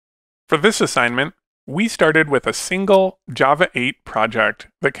For this assignment, we started with a single Java 8 project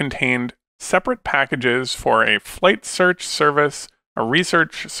that contained separate packages for a flight search service, a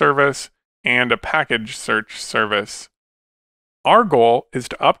research service, and a package search service. Our goal is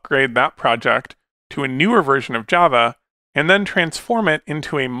to upgrade that project to a newer version of Java and then transform it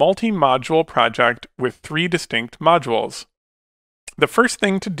into a multi-module project with 3 distinct modules. The first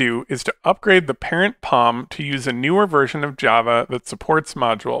thing to do is to upgrade the parent POM to use a newer version of Java that supports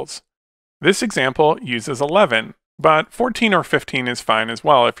modules. This example uses 11, but 14 or 15 is fine as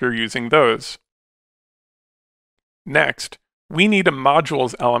well if you're using those. Next, we need a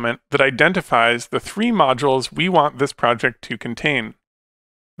modules element that identifies the 3 modules we want this project to contain.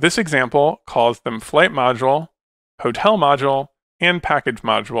 This example calls them Flight Module, Hotel Module, and Package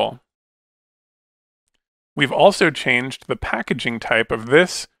Module. We've also changed the packaging type of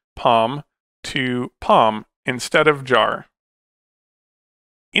this POM to POM instead of jar.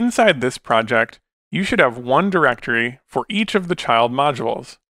 Inside this project, you should have one directory for each of the child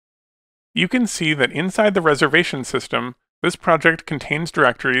modules. You can see that inside the reservation system, this project contains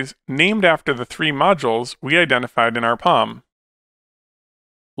directories named after the 3 modules we identified in our POM.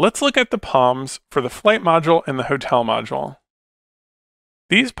 Let's look at the POMs for the flight module and the hotel module.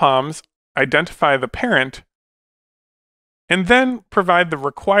 These POMs identify the parent and then provide the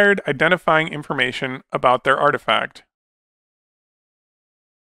required identifying information about their artifact.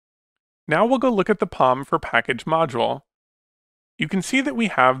 Now we'll go look at the POM for package module. You can see that we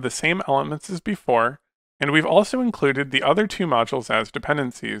have the same elements as before, and we've also included the other 2 modules as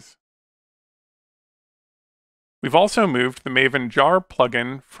dependencies. We've also moved the Maven jar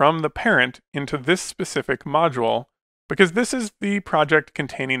plugin from the parent into this specific module, because this is the project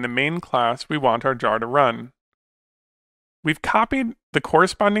containing the main class we want our jar to run. We've copied the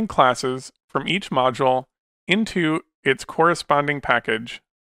corresponding classes from each module into its corresponding package.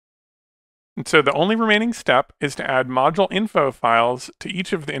 And so the only remaining step is to add module info files to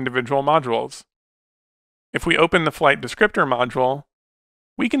each of the individual modules. If we open the flight descriptor module,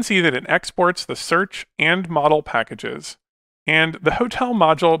 we can see that it exports the search and model packages, and the hotel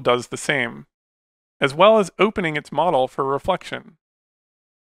module does the same, as well as opening its model for reflection.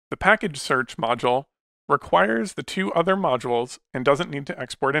 The package search module requires the 2 other modules and doesn't need to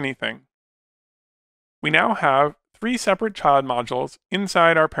export anything. We now have 3 separate child modules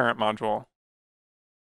inside our parent module.